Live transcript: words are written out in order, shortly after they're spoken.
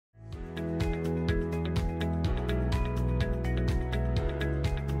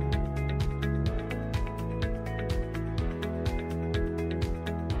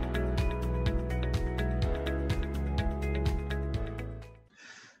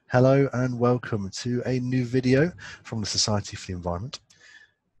Hello and welcome to a new video from the Society for the Environment.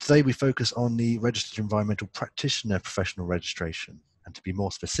 Today we focus on the Registered Environmental Practitioner professional registration, and to be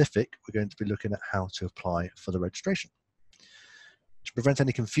more specific, we're going to be looking at how to apply for the registration. To prevent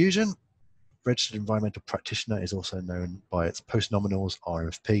any confusion, Registered Environmental Practitioner is also known by its postnominals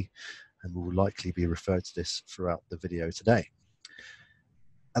REnvP, and will likely be referred to this throughout the video today.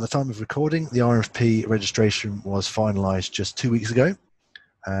 At the time of recording, the REnvP registration was finalised just 2 weeks ago,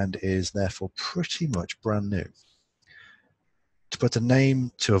 and is therefore pretty much brand new. To put a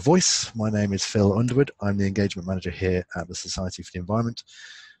name to a voice, my name is Phil Underwood. I'm the engagement manager here at the Society for the Environment.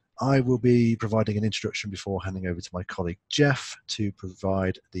 I will be providing an introduction before handing over to my colleague Geoff to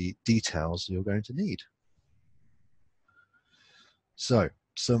provide the details you're going to need. So,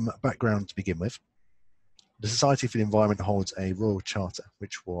 some background to begin with. The Society for the Environment holds a Royal Charter,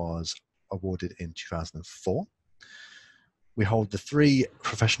 which was awarded in 2004. We hold the 3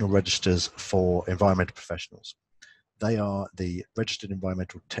 professional registers for environmental professionals. They are the Registered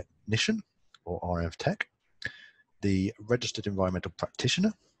Environmental Technician, or REnvTech, the Registered Environmental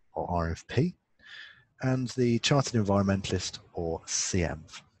Practitioner, or REnvP, and the Chartered Environmentalist, or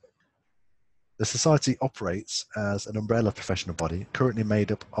CEnv. The Society operates as an umbrella professional body, currently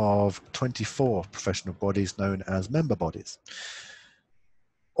made up of 24 professional bodies known as member bodies.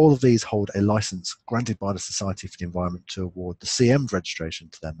 All of these hold a license granted by the Society for the Environment to award the CEnv registration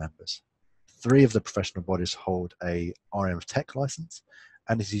to their members. 3 of the professional bodies hold a REnvTech license,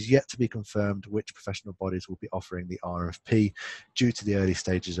 and it is yet to be confirmed which professional bodies will be offering the REnvP due to the early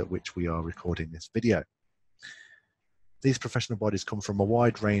stages at which we are recording this video. These professional bodies come from a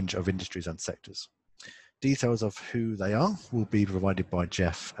wide range of industries and sectors. Details of who they are will be provided by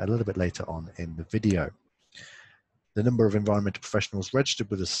Geoff a little bit later on in the video. The number of environmental professionals registered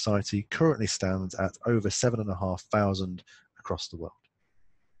with the Society currently stands at over 7,500 across the world.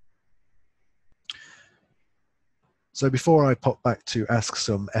 So before I pop back to ask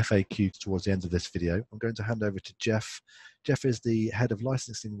some FAQs towards the end of this video, I'm going to hand over to Geoff. Geoff is the Head of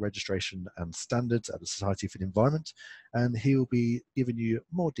Licensing, Registration and Standards at the Society for the Environment, and he will be giving you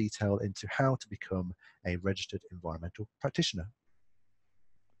more detail into how to become a Registered Environmental Practitioner.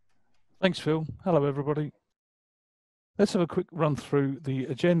 Thanks, Phil. Hello, everybody. Let's have a quick run through the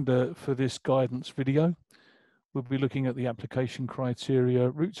agenda for this guidance video. We'll be looking at the application criteria,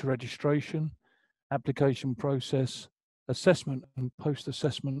 route to registration, application process, assessment and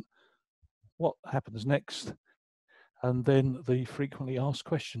post-assessment, what happens next, and then the frequently asked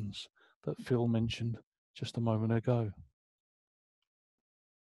questions that Phil mentioned just a moment ago.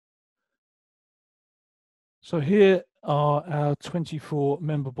 So here are our 24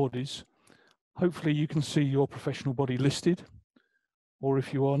 member bodies. Hopefully you can see your professional body listed, or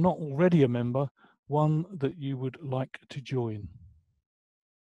if you are not already a member, one that you would like to join.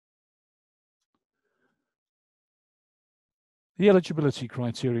 The eligibility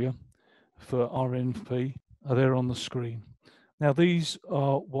criteria for REnvP are there on the screen. Now these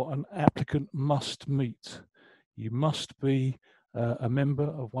are what an applicant must meet. You must be a member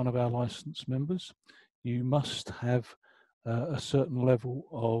of one of our licensed members. You must have a certain level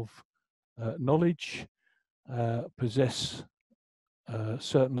of knowledge, possess a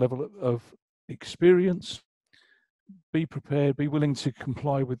certain level of experience, be prepared, be willing to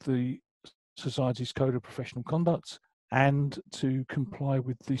comply with the Society's Code of Professional Conduct, and to comply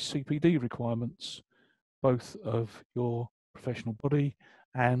with the CPD requirements, both of your professional body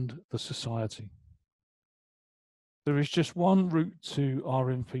and the Society. There is just one route to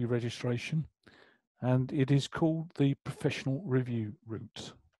REnvP registration, and it is called the Professional Review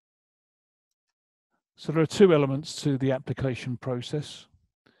route. So there are 2 elements to the application process.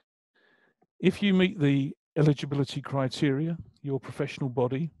 If you meet the eligibility criteria, your professional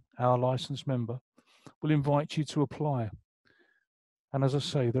body, our licensed member, will invite you to apply. And as I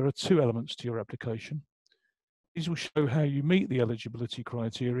say, there are 2 elements to your application. These will show how you meet the eligibility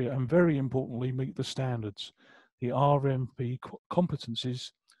criteria and, very importantly, meet the standards, the REnvP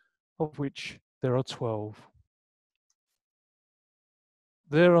competences, of which there are 12.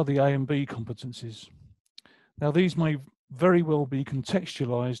 There are the A and B competencies. Now, these may very well be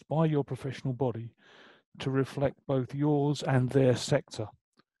contextualized by your professional body to reflect both yours and their sector,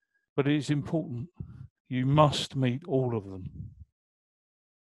 but it is important you must meet all of them.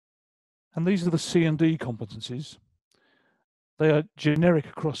 And these are the C and D competencies. They are generic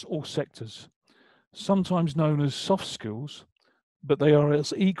across all sectors, sometimes known as soft skills, but they are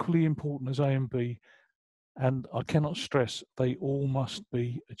as equally important as A and B, and I cannot stress they all must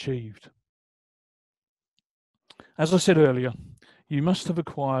be achieved. As I said earlier, you must have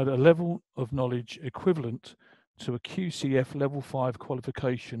acquired a level of knowledge equivalent to a QCF level 5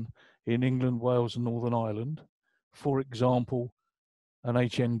 qualification in England, Wales and Northern Ireland, for example, an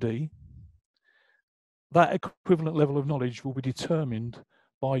HND, that equivalent level of knowledge will be determined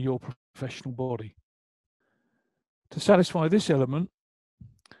by your professional body. To satisfy this element,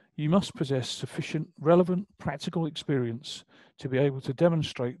 you must possess sufficient relevant practical experience to be able to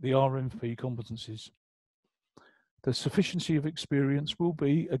demonstrate the REnvP competencies. The sufficiency of experience will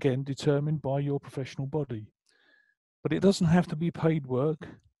be, again, determined by your professional body. But it doesn't have to be paid work.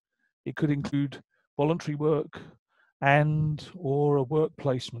 It could include voluntary work or a work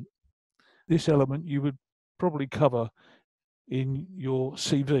placement. This element you would probably cover in your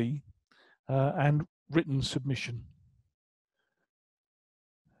CV and written submission.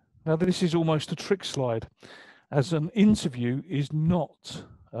 Now, this is almost a trick slide, as an interview is not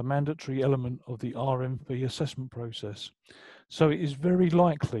a mandatory element of the REnvP assessment process. So it is very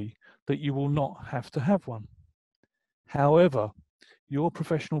likely that you will not have to have one. However, your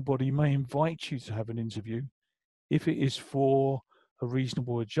professional body may invite you to have an interview if it is for a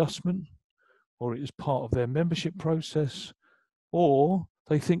reasonable adjustment, or it is part of their membership process, or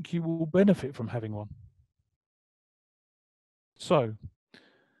they think you will benefit from having one. So,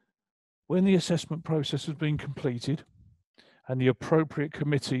 when the assessment process has been completed and the appropriate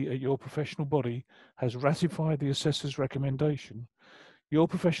committee at your professional body has ratified the assessor's recommendation, your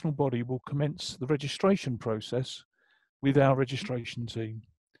professional body will commence the registration process with our registration team,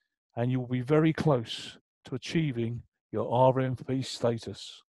 and you will be very close to achieving your REnvP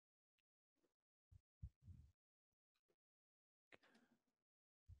status.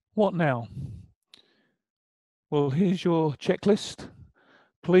 What now? Well, here's your checklist.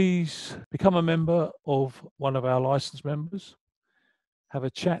 Please become a member of one of our licensed members. Have a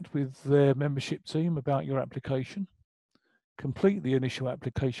chat with their membership team about your application. Complete the initial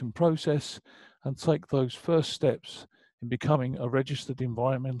application process and take those first steps in becoming a Registered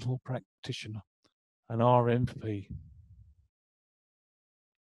Environmental Practitioner, an REnvP.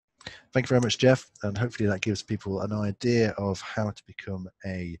 Thank you very much, Geoff, and hopefully that gives people an idea of how to become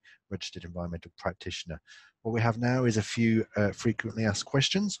a Registered Environmental Practitioner. What we have now is a few frequently asked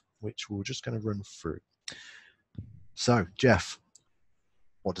questions, which we're just going to run through. So, Geoff,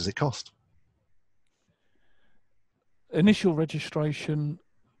 what does it cost? Initial registration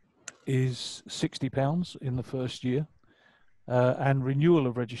is £60 in the first year, and renewal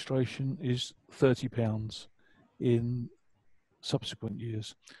of registration is £30 in subsequent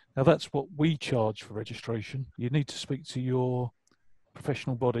years. Now, that's what we charge for registration. You need to speak to your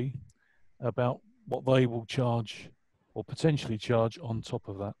professional body about what they will charge or potentially charge on top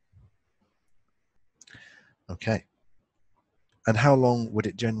of that. Okay. And how long would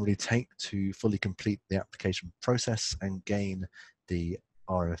it generally take to fully complete the application process and gain the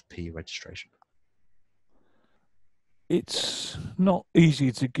REnvP registration? It's not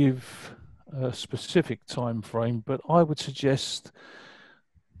easy to give a specific time frame, but I would suggest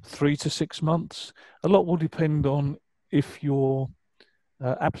 3 to 6 months. A lot will depend on if your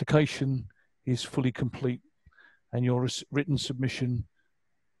application is fully complete and your written submission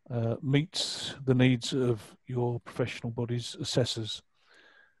meets the needs of your professional body's assessors.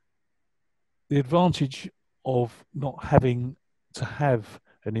 The advantage of not having to have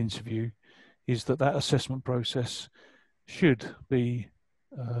an interview is that assessment process should be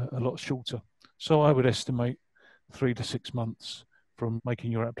a lot shorter. So I would estimate 3 to 6 months from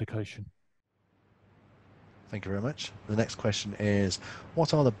making your application. Thank you very much. The next question is,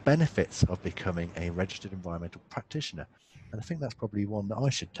 what are the benefits of becoming a Registered Environmental Practitioner? And I think that's probably one that I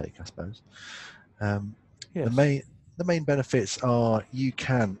should take, I suppose. Yes. The main benefits are you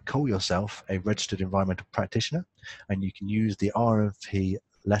can call yourself a Registered Environmental Practitioner, and you can use the REnvP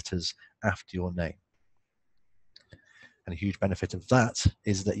letters after your name. And a huge benefit of that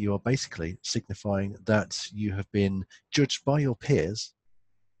is that you are basically signifying that you have been judged by your peers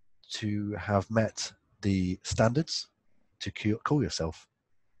to have met the standards to call yourself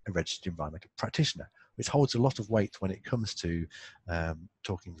a Registered Environmental Practitioner, which holds a lot of weight when it comes to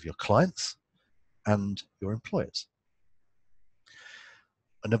talking with your clients and your employers.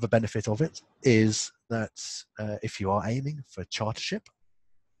 Another benefit of it is that if you are aiming for chartership,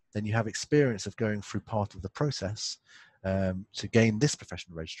 then you have experience of going through part of the process to gain this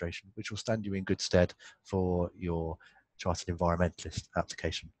professional registration, which will stand you in good stead for your Chartered Environmentalist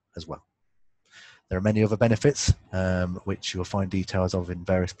application as well. There are many other benefits, which you'll find details of in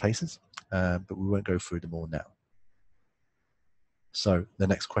various places, but we won't go through them all now. So the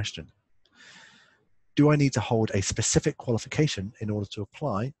next question. Do I need to hold a specific qualification in order to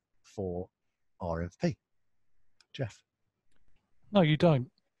apply for REnvP? Geoff? No, you don't.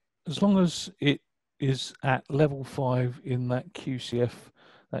 As long as it is at level 5 in that QCF,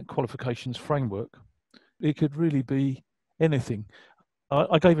 that qualifications framework. It could really be anything.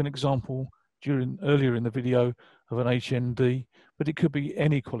 I gave an example earlier in the video of an HND, but it could be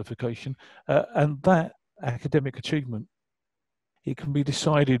any qualification, and that academic achievement, it will be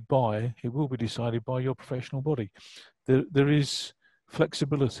decided by your professional body. There is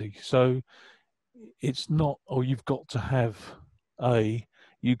flexibility, so it's not, oh, you've got to have A.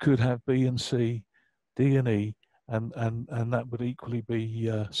 You could have B and C, D and E, and that would equally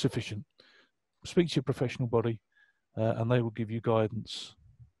be sufficient. Speak to your professional body, and they will give you guidance.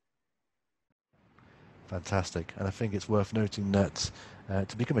 Fantastic. And I think it's worth noting that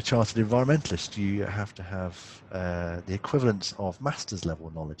to become a chartered environmentalist, you have to have the equivalence of master's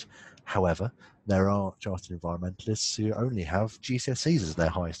level knowledge. However, there are chartered environmentalists who only have GCSEs as their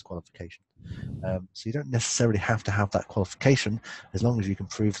highest qualification. So you don't necessarily have to have that qualification as long as you can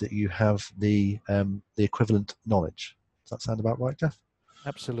prove that you have the equivalent knowledge. Does that sound about right, Geoff?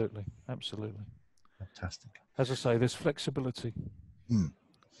 Absolutely, absolutely. Fantastic. As I say, there's flexibility.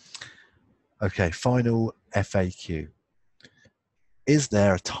 Okay, final FAQ. Is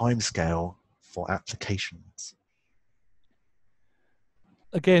there a timescale for applications?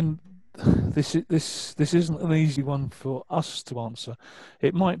 Again, this isn't an easy one for us to answer.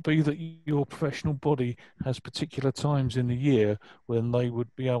 It might be that your professional body has particular times in the year when they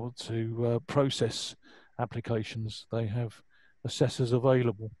would be able to process applications. They have assessors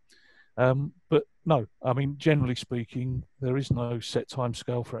available. But no, I mean, generally speaking, there is no set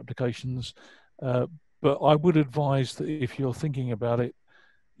timescale for applications. But I would advise that if you're thinking about it,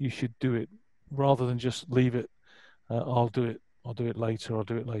 you should do it rather than just leave it. I'll do it later.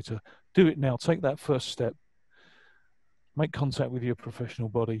 Do it now. Take that first step. Make contact with your professional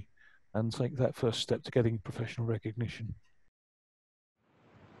body and take that first step to getting professional recognition.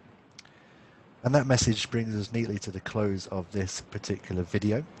 And that message brings us neatly to the close of this particular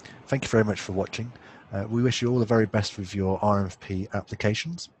video. Thank you very much for watching. We wish you all the very best with your REnvP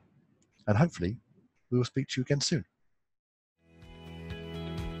applications, and hopefully we will speak to you again soon.